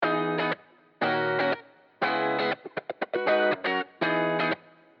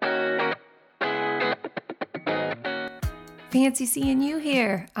Fancy seeing you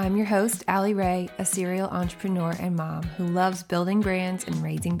here. I'm your host, Allie Ray, a serial entrepreneur and mom who loves building brands and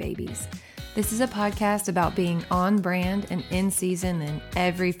raising babies. This is a podcast about being on brand and in season in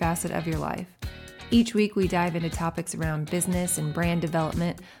every facet of your life. Each week, we dive into topics around business and brand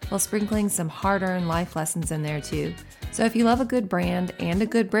development while sprinkling some hard-earned life lessons in there too. So if you love a good brand and a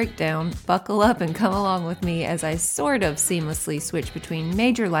good breakdown, buckle up and come along with me as I sort of seamlessly switch between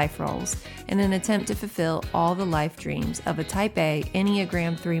major life roles in an attempt to fulfill all the life dreams of a Type A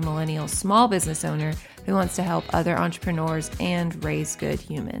Enneagram 3 millennial small business owner who wants to help other entrepreneurs and raise good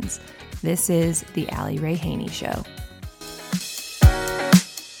humans. This is the Allie Ray Haney Show.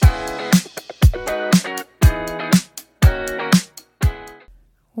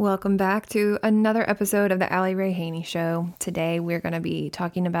 Welcome back to another episode of the Allie Ray Haney Show. Today we're going to be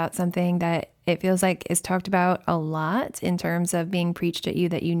talking about something that it feels like is talked about a lot in terms of being preached at you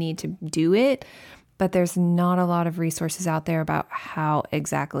that you need to do it, but there's not a lot of resources out there about how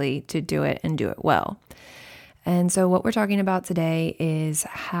exactly to do it and do it well. And so what we're talking about today is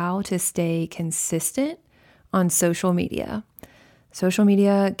how to stay consistent on social media. Social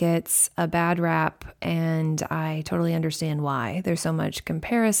media gets a bad rap, and I totally understand why. There's so much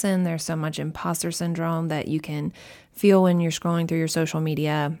comparison, there's so much imposter syndrome that you can feel when you're scrolling through your social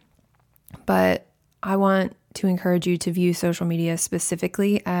media. But I want to encourage you to view social media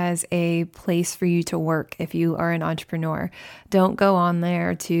specifically as a place for you to work if you are an entrepreneur. Don't go on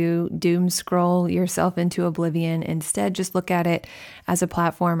there to doom scroll yourself into oblivion. Instead, just look at it as a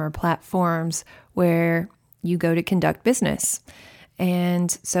platform or platforms where you go to conduct business. And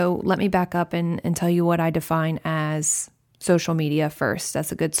so let me back up and tell you what I define as social media first.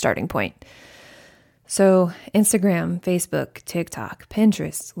 That's a good starting point. So Instagram, Facebook, TikTok,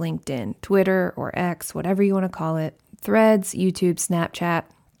 Pinterest, LinkedIn, Twitter or X, whatever you want to call it, Threads, YouTube, Snapchat,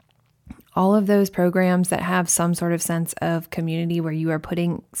 all of those programs that have some sort of sense of community where you are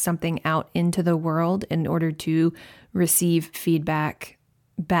putting something out into the world in order to receive feedback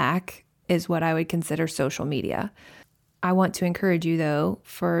back is what I would consider social media. I want to encourage you, though,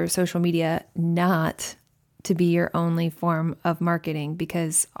 for social media not to be your only form of marketing,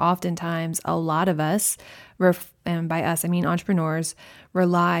 because oftentimes a lot of us, and by us, I mean entrepreneurs,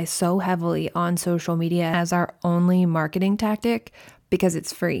 rely so heavily on social media as our only marketing tactic because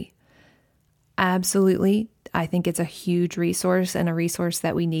it's free. Absolutely. I think it's a huge resource and a resource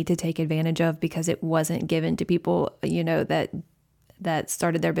that we need to take advantage of because it wasn't given to people, that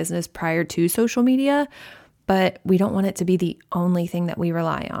started their business prior to social media. But we don't want it to be the only thing that we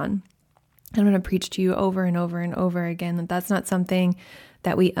rely on. I'm going to preach to you over and over and over again that that's not something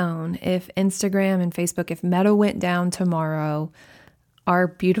that we own. If Instagram and Facebook, if Meta went down tomorrow, our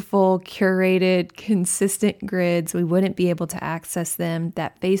beautiful, curated, consistent grids, we wouldn't be able to access them.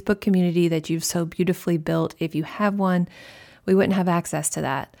 That Facebook community that you've so beautifully built, if you have one, we wouldn't have access to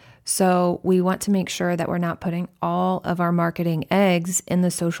that. So we want to make sure that we're not putting all of our marketing eggs in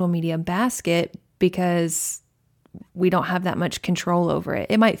the social media basket because we don't have that much control over it.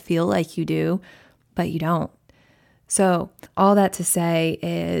 It might feel like you do, but you don't. So all that to say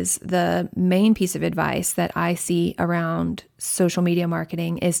is the main piece of advice that I see around social media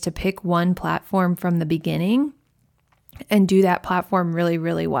marketing is to pick one platform from the beginning and do that platform really,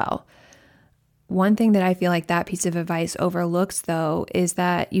 really well. One thing that I feel like that piece of advice overlooks, though, is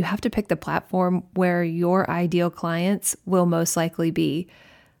that you have to pick the platform where your ideal clients will most likely be.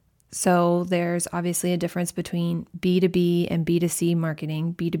 So there's obviously a difference between B2B and B2C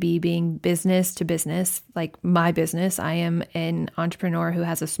marketing, B2B being business to business, like my business. I am an entrepreneur who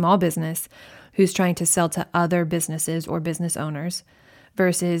has a small business who's trying to sell to other businesses or business owners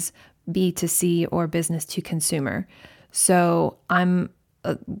versus B2C or business to consumer. So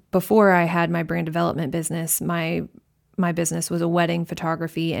before I had my brand development business, my business was a wedding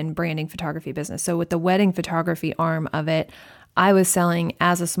photography and branding photography business. So with the wedding photography arm of it, I was selling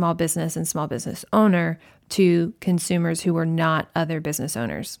as a small business and small business owner to consumers who were not other business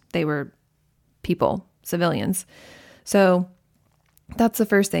owners. They were people, civilians. So that's the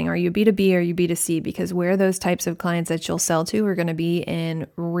first thing. Are you B2B or are you B2C? Because where those types of clients that you'll sell to are going to be in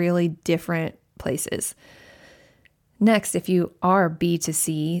really different places. Next, if you are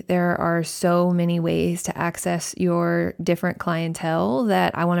B2C, there are so many ways to access your different clientele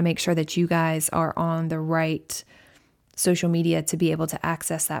that I want to make sure that you guys are on the right social media to be able to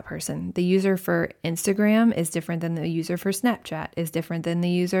access that person. The user for Instagram is different than the user for Snapchat, is different than the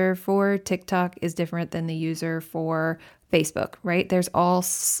user for TikTok, is different than the user for Facebook, right? There's all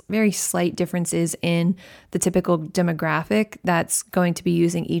very slight differences in the typical demographic that's going to be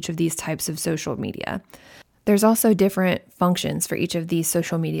using each of these types of social media. There's also different functions for each of these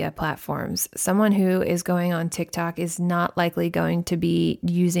social media platforms. Someone who is going on TikTok is not likely going to be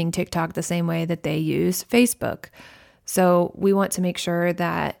using TikTok the same way that they use Facebook. So we want to make sure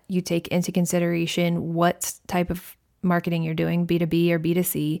that you take into consideration what type of marketing you're doing, B2B or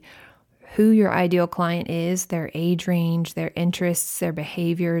B2C, who your ideal client is, their age range, their interests, their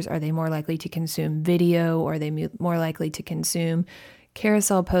behaviors. Are they more likely to consume video, or are they more likely to consume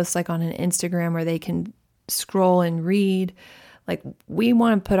carousel posts like on an Instagram where they can scroll and read? Like, we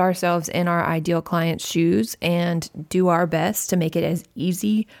want to put ourselves in our ideal client's shoes and do our best to make it as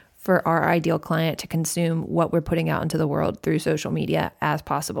easy for our ideal client to consume what we're putting out into the world through social media as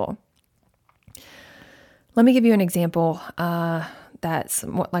possible. Let me give you an example that's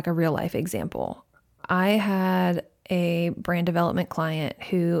like a real life example. I had a brand development client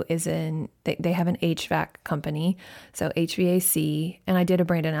who is they have an HVAC company, so HVAC, and I did a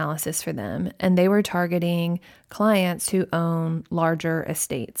brand analysis for them, and they were targeting clients who own larger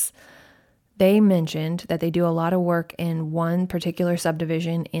estates. They mentioned that they do a lot of work in one particular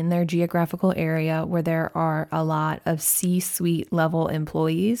subdivision in their geographical area where there are a lot of C-suite level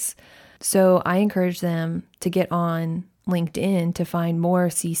employees. So I encouraged them to get on LinkedIn to find more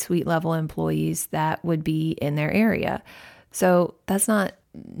C-suite level employees that would be in their area. So that's not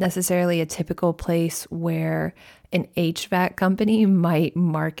necessarily a typical place where an HVAC company might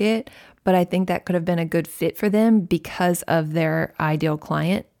market, but I think that could have been a good fit for them because of their ideal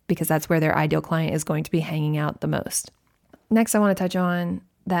client, because that's where their ideal client is going to be hanging out the most. Next, I want to touch on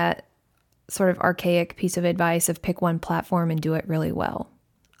that sort of archaic piece of advice of pick one platform and do it really well.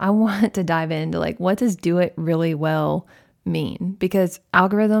 I want to dive into what does do it really well mean? Because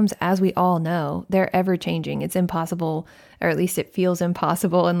algorithms, as we all know, they're ever changing. It's impossible, or at least it feels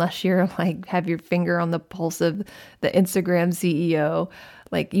impossible, unless you're have your finger on the pulse of the Instagram CEO.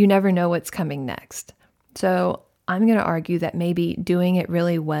 You never know what's coming next. So I'm going to argue that maybe doing it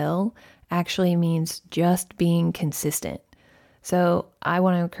really well actually means just being consistent. So I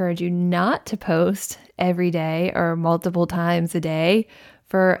want to encourage you not to post every day or multiple times a day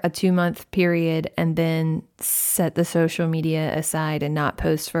for a 2-month period and then set the social media aside and not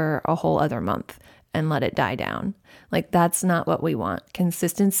post for a whole other month and let it die down. That's not what we want.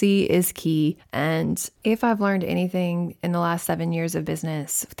 Consistency is key. And if I've learned anything in the last 7 years of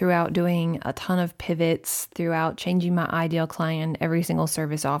business, throughout doing a ton of pivots, throughout changing my ideal client, every single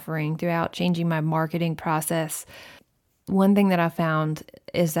service offering, throughout changing my marketing process, one thing that I found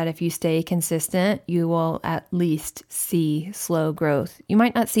is that if you stay consistent, you will at least see slow growth. You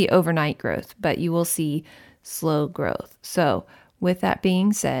might not see overnight growth, but you will see slow growth. So with that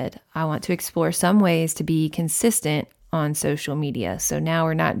being said, I want to explore some ways to be consistent on social media. So now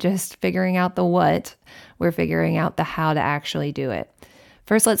we're not just figuring out the what, we're figuring out the how to actually do it.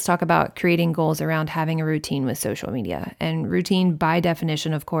 First, let's talk about creating goals around having a routine with social media. And routine, by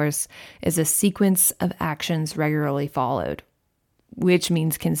definition, of course, is a sequence of actions regularly followed, which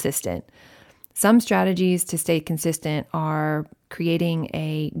means consistent. Some strategies to stay consistent are creating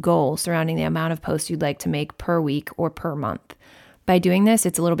a goal surrounding the amount of posts you'd like to make per week or per month. By doing this,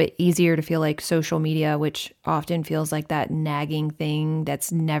 it's a little bit easier to feel like social media, which often feels like that nagging thing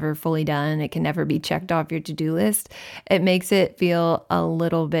that's never fully done. It can never be checked off your to-do list. It makes it feel a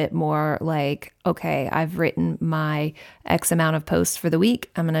little bit more like, okay, I've written my X amount of posts for the week.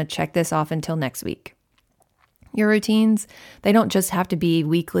 I'm going to check this off until next week. Your routines, they don't just have to be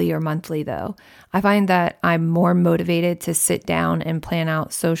weekly or monthly though. I find that I'm more motivated to sit down and plan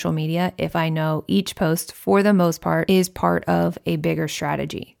out social media if I know each post, for the most part, is part of a bigger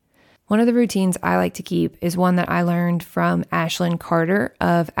strategy. One of the routines I like to keep is one that I learned from Ashlyn Carter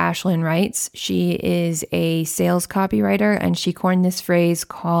of Ashlyn Writes. She is a sales copywriter and she coined this phrase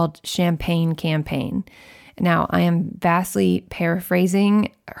called champagne campaign. Now, I am vastly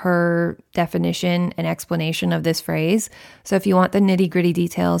paraphrasing her definition and explanation of this phrase. So if you want the nitty-gritty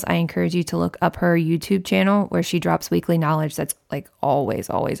details, I encourage you to look up her YouTube channel where she drops weekly knowledge that's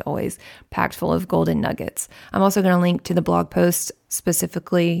always packed full of golden nuggets. I'm also going to link to the blog post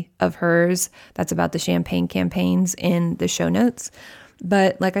specifically of hers that's about the champagne campaigns in the show notes.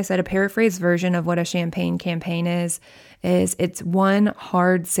 But like I said, a paraphrased version of what a champagne campaign is it's one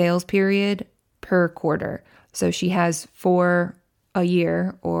hard sales period per quarter. So she has 4 a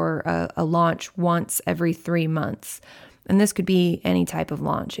year or a launch once every 3 months. And this could be any type of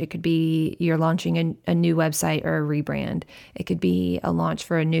launch. It could be you're launching a new website or a rebrand. It could be a launch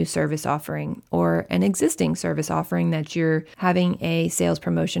for a new service offering or an existing service offering that you're having a sales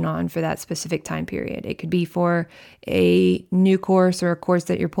promotion on for that specific time period. It could be for a new course or a course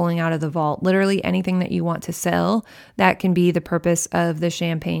that you're pulling out of the vault. Literally anything that you want to sell, that can be the purpose of the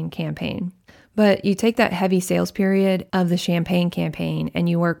champagne campaign. But you take that heavy sales period of the champagne campaign and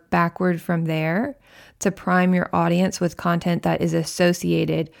you work backward from there to prime your audience with content that is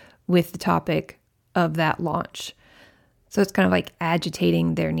associated with the topic of that launch. So it's kind of like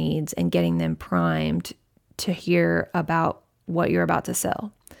agitating their needs and getting them primed to hear about what you're about to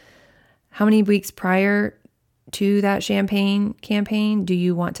sell. How many weeks prior to that champagne campaign do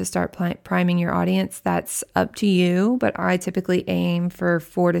you want to start priming your audience? That's up to you, but I typically aim for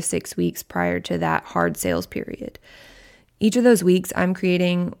 4 to 6 weeks prior to that hard sales period. Each of those weeks, I'm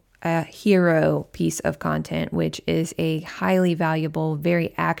creating a hero piece of content, which is a highly valuable,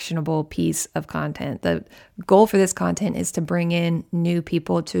 very actionable piece of content. The goal for this content is to bring in new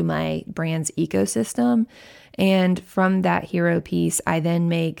people to my brand's ecosystem. And from that hero piece, I then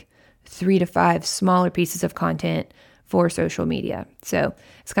make 3 to 5 smaller pieces of content for social media. So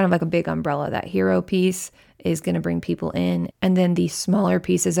it's kind of like a big umbrella. That hero piece is going to bring people in. And then the smaller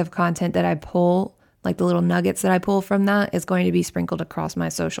pieces of content that I pull, like the little nuggets that I pull from that, is going to be sprinkled across my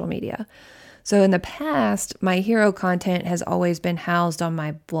social media. So in the past, my hero content has always been housed on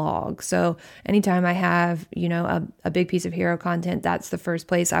my blog. So anytime I have, a big piece of hero content, that's the first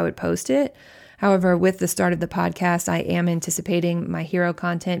place I would post it. However, with the start of the podcast, I am anticipating my hero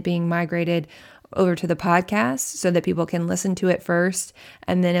content being migrated over to the podcast so that people can listen to it first,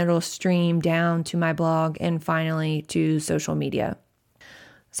 and then it'll stream down to my blog and finally to social media.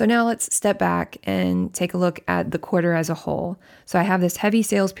 So now let's step back and take a look at the quarter as a whole. So I have this heavy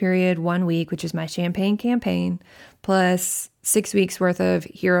sales period, 1 week, which is my champagne campaign, plus 6 weeks worth of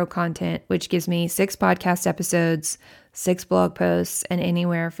hero content, which gives me 6 podcast episodes, 6 blog posts, and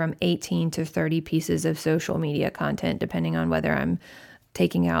anywhere from 18 to 30 pieces of social media content, depending on whether I'm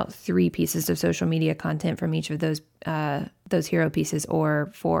taking out 3 pieces of social media content from each of those hero pieces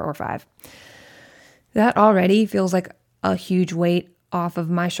or 4 or 5. That already feels like a huge weight off of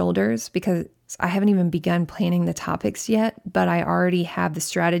my shoulders because I haven't even begun planning the topics yet, but I already have the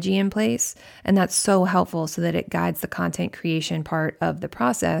strategy in place. And that's so helpful so that it guides the content creation part of the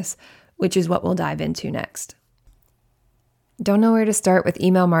process, which is what we'll dive into next. Don't know where to start with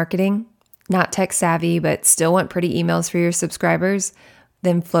email marketing? Not tech savvy, but still want pretty emails for your subscribers?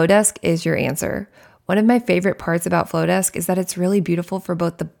 Then Flowdesk is your answer. One of my favorite parts about Flowdesk is that it's really beautiful for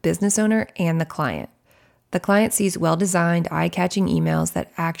both the business owner and the client. The client sees well-designed, eye-catching emails that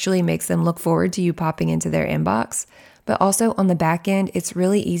actually makes them look forward to you popping into their inbox, but also on the back end, it's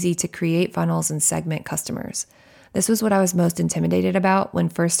really easy to create funnels and segment customers. This was what I was most intimidated about when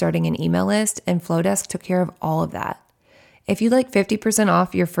first starting an email list, and Flowdesk took care of all of that. If you'd like 50%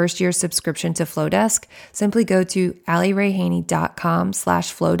 off your first year subscription to Flowdesk, simply go to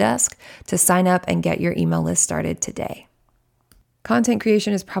allirayhaney.com/Flowdesk to sign up and get your email list started today. Content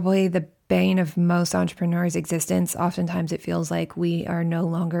creation is probably the bane of most entrepreneurs' existence. Oftentimes it feels like we are no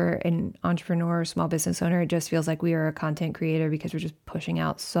longer an entrepreneur or small business owner. It just feels like we are a content creator because we're just pushing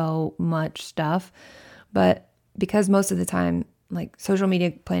out so much stuff. But because most of the time, like social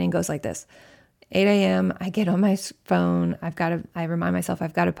media planning goes like this. 8 a.m., I get on my phone. I remind myself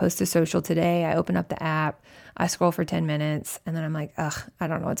I've got to post to social today. I open up the app. I scroll for 10 minutes and then I'm like, I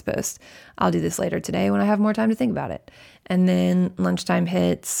don't know what to post. I'll do this later today when I have more time to think about it. And then lunchtime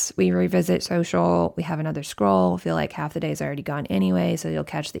hits, we revisit social, we have another scroll, feel like half the day's already gone anyway, so you'll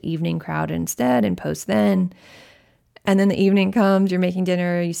catch the evening crowd instead and post then. And then the evening comes, you're making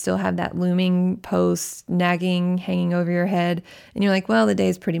dinner, you still have that looming post nagging, hanging over your head. And you're like, well, the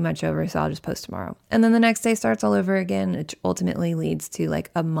day's pretty much over, so I'll just post tomorrow. And then the next day starts all over again, which ultimately leads to like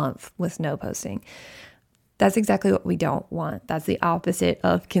a month with no posting. That's exactly what we don't want. That's the opposite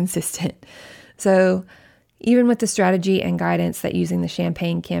of consistent. So even with the strategy and guidance that using the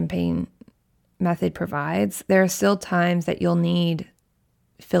champagne campaign method provides, there are still times that you'll need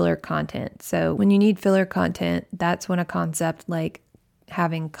filler content. So when you need filler content, that's when a concept like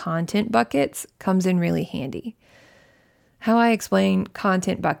having content buckets comes in really handy. How I explain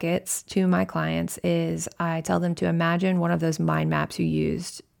content buckets to my clients is I tell them to imagine one of those mind maps you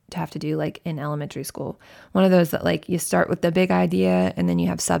used to have to do like in elementary school. One of those that like you start with the big idea and then you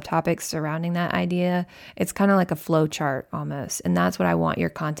have subtopics surrounding that idea. It's kind of like a flow chart almost. And that's what I want your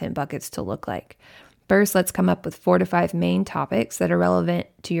content buckets to look like. First, let's come up with 4 to 5 main topics that are relevant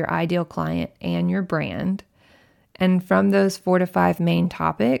to your ideal client and your brand. And from those 4 to 5 main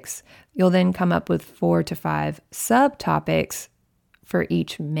topics, you'll then come up with 4 to 5 subtopics for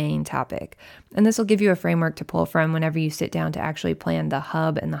each main topic. And this will give you a framework to pull from whenever you sit down to actually plan the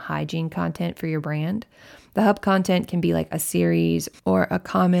hub and the hygiene content for your brand. The hub content can be like a series or a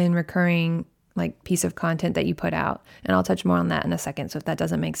common recurring like piece of content that you put out. And I'll touch more on that in a second. So if that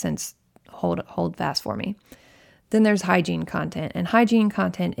doesn't make sense, hold fast for me. Then there's hygiene content, and hygiene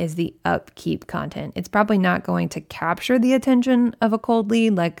content is the upkeep content. It's probably not going to capture the attention of a cold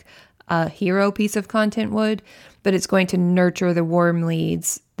lead like a hero piece of content would, but it's going to nurture the warm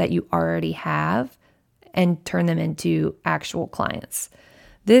leads that you already have and turn them into actual clients.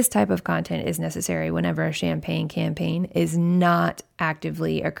 This type of content is necessary whenever a champagne campaign is not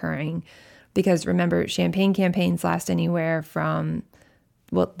actively occurring, because remember, champagne campaigns last anywhere from,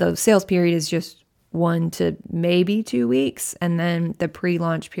 well, the sales period is just 1 to maybe 2 weeks. And then the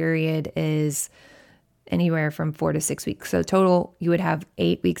pre-launch period is anywhere from 4 to 6 weeks. So total, you would have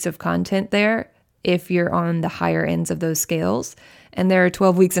 8 weeks of content there if you're on the higher ends of those scales. And there are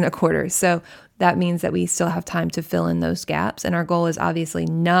 12 weeks in a quarter. So that means that we still have time to fill in those gaps. And our goal is obviously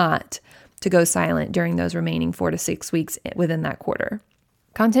not to go silent during those remaining 4 to 6 weeks within that quarter.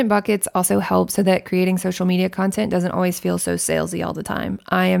 Content buckets also help so that creating social media content doesn't always feel so salesy all the time.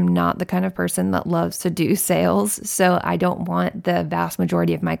 I am not the kind of person that loves to do sales, so I don't want the vast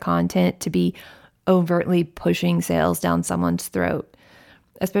majority of my content to be overtly pushing sales down someone's throat,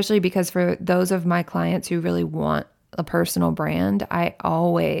 especially because for those of my clients who really want a personal brand, I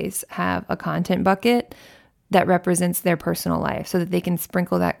always have a content bucket that represents their personal life so that they can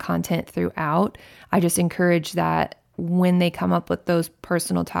sprinkle that content throughout. I just encourage that when they come up with those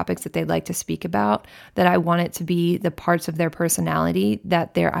personal topics that they'd like to speak about, that I want it to be the parts of their personality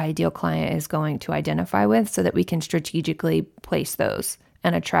that their ideal client is going to identify with, so that we can strategically place those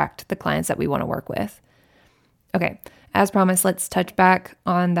and attract the clients that we want to work with. Okay, as promised, let's touch back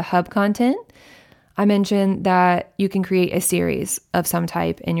on the hub content. I mentioned that you can create a series of some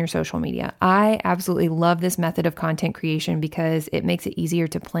type in your social media. I absolutely love this method of content creation because it makes it easier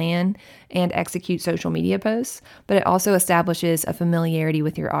to plan and execute social media posts, but it also establishes a familiarity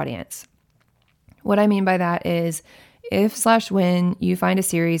with your audience. What I mean by that is if/when you find a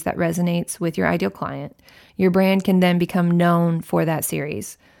series that resonates with your ideal client, your brand can then become known for that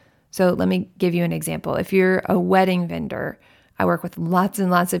series. So let me give you an example. If you're a wedding vendor, I work with lots and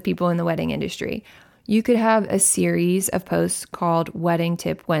lots of people in the wedding industry. You could have a series of posts called Wedding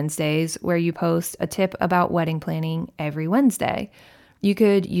Tip Wednesdays, where you post a tip about wedding planning every Wednesday. You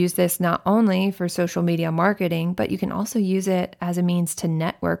could use this not only for social media marketing, but you can also use it as a means to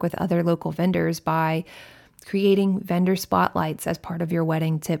network with other local vendors by creating vendor spotlights as part of your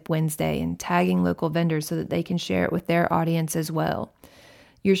Wedding Tip Wednesday and tagging local vendors so that they can share it with their audience as well.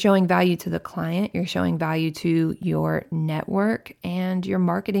 You're showing value to the client, you're showing value to your network, and you're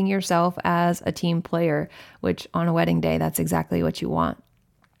marketing yourself as a team player, which on a wedding day, that's exactly what you want.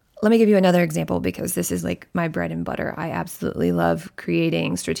 Let me give you another example because this is like my bread and butter. I absolutely love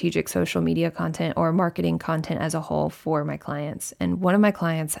creating strategic social media content or marketing content as a whole for my clients. And one of my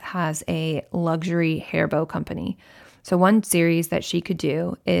clients has a luxury hair bow company. So one series that she could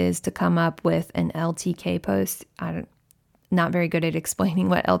do is to come up with an LTK post. Not very good at explaining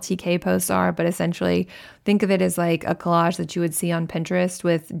what LTK posts are, but essentially think of it as like a collage that you would see on Pinterest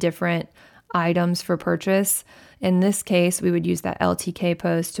with different items for purchase. In this case, we would use that LTK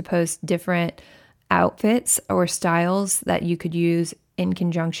post to post different outfits or styles that you could use in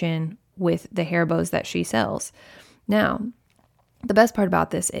conjunction with the hair bows that she sells. Now, the best part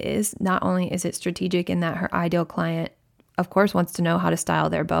about this is not only is it strategic in that her ideal client, of course, wants to know how to style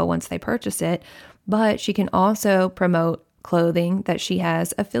their bow once they purchase it, but she can also promote clothing that she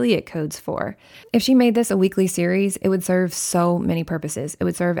has affiliate codes for. If she made this a weekly series, it would serve so many purposes. It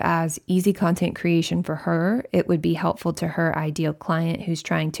would serve as easy content creation for her. It would be helpful to her ideal client who's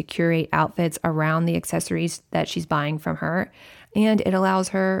trying to curate outfits around the accessories that she's buying from her. And it allows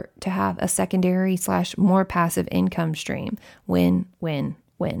her to have a secondary/more passive income stream. Win, win,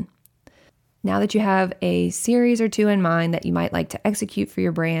 win. Now that you have a series or two in mind that you might like to execute for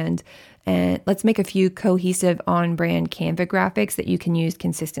your brand, and let's make a few cohesive on-brand Canva graphics that you can use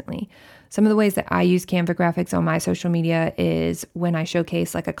consistently. Some of the ways that I use Canva graphics on my social media is when I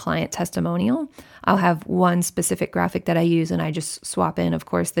showcase like a client testimonial. I'll have one specific graphic that I use and I just swap in, of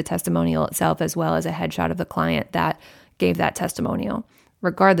course, the testimonial itself as well as a headshot of the client that gave that testimonial.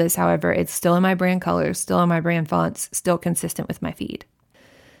 Regardless, however, it's still in my brand colors, still in my brand fonts, still consistent with my feed.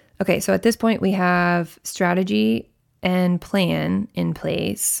 Okay, so at this point we have strategy and plan in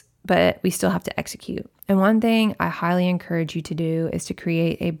place, but we still have to execute. And one thing I highly encourage you to do is to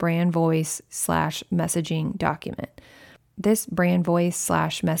create a brand voice/messaging document. This brand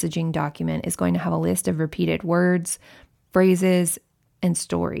voice/messaging document is going to have a list of repeated words, phrases, and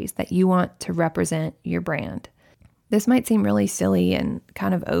stories that you want to represent your brand. This might seem really silly and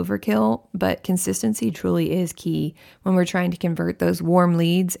kind of overkill, but consistency truly is key when we're trying to convert those warm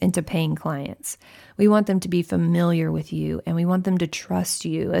leads into paying clients. We want them to be familiar with you and we want them to trust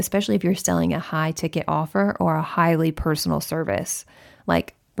you, especially if you're selling a high ticket offer or a highly personal service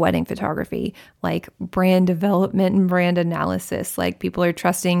like wedding photography, like brand development and brand analysis. Like people are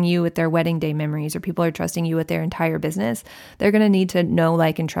trusting you with their wedding day memories or people are trusting you with their entire business. They're going to need to know,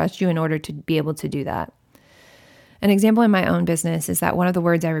 like, and trust you in order to be able to do that. An example in my own business is that one of the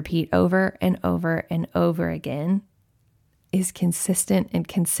words I repeat over and over and over again is consistent and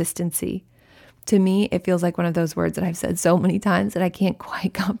consistency. To me, it feels like one of those words that I've said so many times that I can't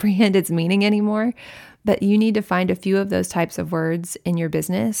quite comprehend its meaning anymore. But you need to find a few of those types of words in your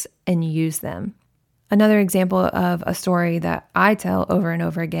business and use them. Another example of a story that I tell over and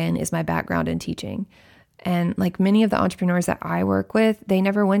over again is my background in teaching. And like many of the entrepreneurs that I work with, they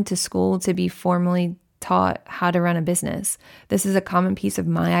never went to school to be formally taught how to run a business. This is a common piece of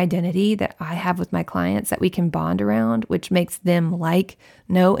my identity that I have with my clients that we can bond around, which makes them like,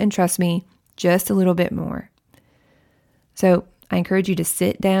 know, and trust me just a little bit more. So I encourage you to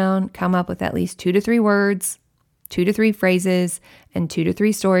sit down, come up with at least 2 to 3 words, 2 to 3 phrases, and 2 to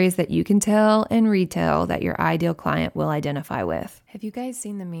 3 stories that you can tell and retell that your ideal client will identify with. Have you guys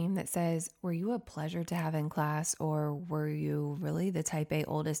seen the meme that says, were you a pleasure to have in class, or were you really the type A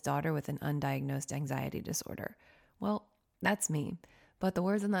oldest daughter with an undiagnosed anxiety disorder? Well, that's me. But the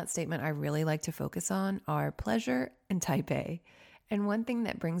words in that statement I really like to focus on are pleasure and type A. And one thing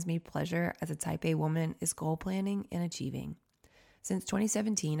that brings me pleasure as a type A woman is goal planning and achieving. Since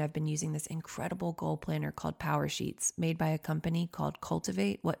 2017, I've been using this incredible goal planner called Power Sheets, made by a company called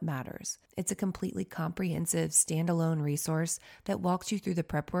Cultivate What Matters. It's a completely comprehensive, standalone resource that walks you through the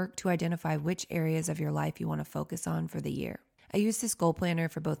prep work to identify which areas of your life you want to focus on for the year. I use this goal planner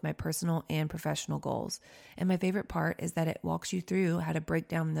for both my personal and professional goals, and my favorite part is that it walks you through how to break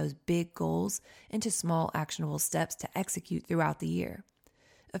down those big goals into small, actionable steps to execute throughout the year.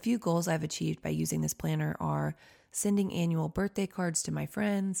 A few goals I've achieved by using this planner are sending annual birthday cards to my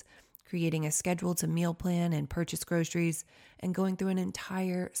friends, creating a schedule to meal plan and purchase groceries, and going through an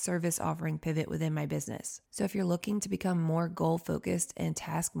entire service offering pivot within my business. So if you're looking to become more goal-focused and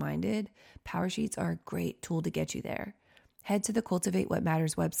task-minded, Power Sheets are a great tool to get you there. Head to the Cultivate What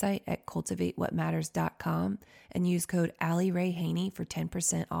Matters website at cultivatewhatmatters.com and use code Allie Ray Haney for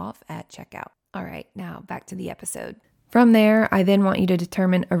 10% off at checkout. All right, now back to the episode. From there, I then want you to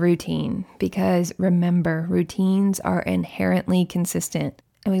determine a routine because remember, routines are inherently consistent.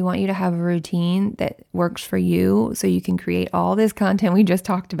 And we want you to have a routine that works for you so you can create all this content we just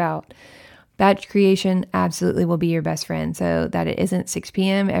talked about. Batch creation absolutely will be your best friend so that it isn't 6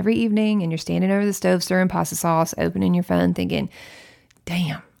 p.m. every evening and you're standing over the stove stirring pasta sauce, opening your phone thinking,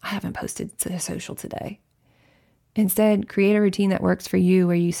 damn, I haven't posted to social today. Instead, create a routine that works for you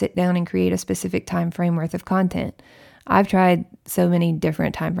where you sit down and create a specific time frame worth of content. I've tried so many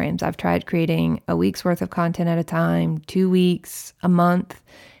different time frames. I've tried creating a week's worth of content at a time, 2 weeks, a month.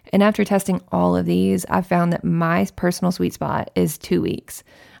 And after testing all of these, I've found that my personal sweet spot is 2 weeks.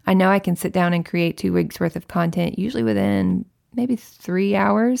 I know I can sit down and create 2 weeks worth of content, usually within maybe 3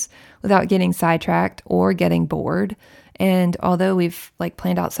 hours without getting sidetracked or getting bored. And although we've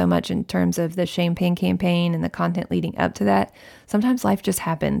planned out so much in terms of the champagne campaign and the content leading up to that, sometimes life just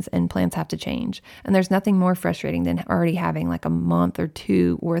happens and plans have to change. And there's nothing more frustrating than already having a month or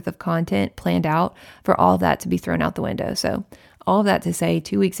 2 worth of content planned out for all of that to be thrown out the window. So all of that to say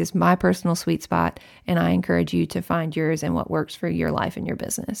 2 weeks is my personal sweet spot, and I encourage you to find yours and what works for your life and your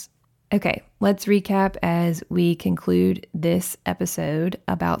business. Okay, let's recap as we conclude this episode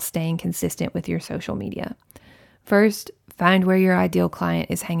about staying consistent with your social media. First, find where your ideal client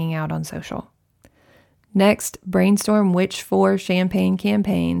is hanging out on social. Next, brainstorm which 4 champagne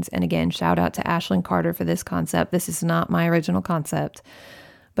campaigns, and again, shout out to Ashlyn Carter for this concept. This is not my original concept,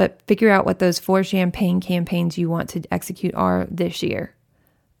 but figure out what those 4 champagne campaigns you want to execute are this year.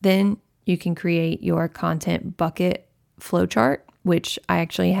 Then you can create your content bucket flowchart, which I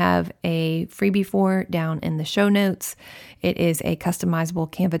actually have a freebie for down in the show notes. It is a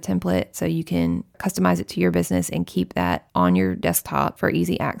customizable Canva template, so you can customize it to your business and keep that on your desktop for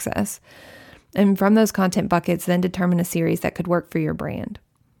easy access. And from those content buckets, then determine a series that could work for your brand.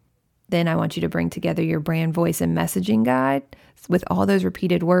 Then I want you to bring together your brand voice and messaging guide with all those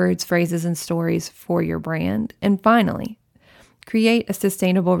repeated words, phrases, and stories for your brand. And finally, create a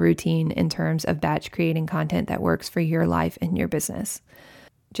sustainable routine in terms of batch creating content that works for your life and your business.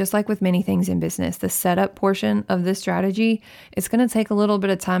 Just like with many things in business, the setup portion of this strategy is going to take a little bit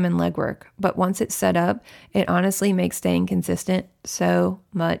of time and legwork, but once it's set up, it honestly makes staying consistent so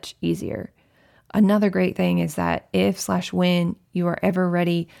much easier. Another great thing is that if/when you are ever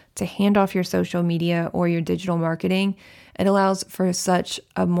ready to hand off your social media or your digital marketing, it allows for such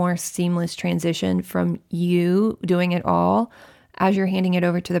a more seamless transition from you doing it all as you're handing it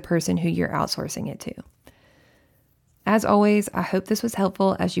over to the person who you're outsourcing it to. As always, I hope this was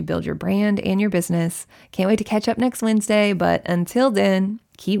helpful as you build your brand and your business. Can't wait to catch up next Wednesday, but until then,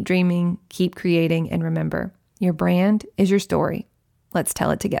 keep dreaming, keep creating, and remember, your brand is your story. Let's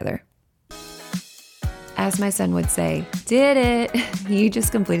tell it together. As my son would say, did it! You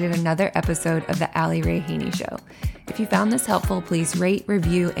just completed another episode of the Allie Ray Haney Show. If you found this helpful, please rate,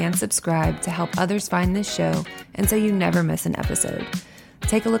 review, and subscribe to help others find this show and so you never miss an episode.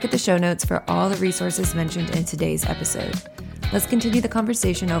 Take a look at the show notes for all the resources mentioned in today's episode. Let's continue the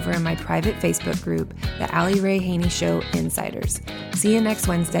conversation over in my private Facebook group, the Allie Ray Haney Show Insiders. See you next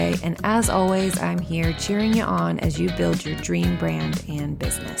Wednesday, and as always, I'm here cheering you on as you build your dream brand and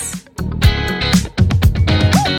business.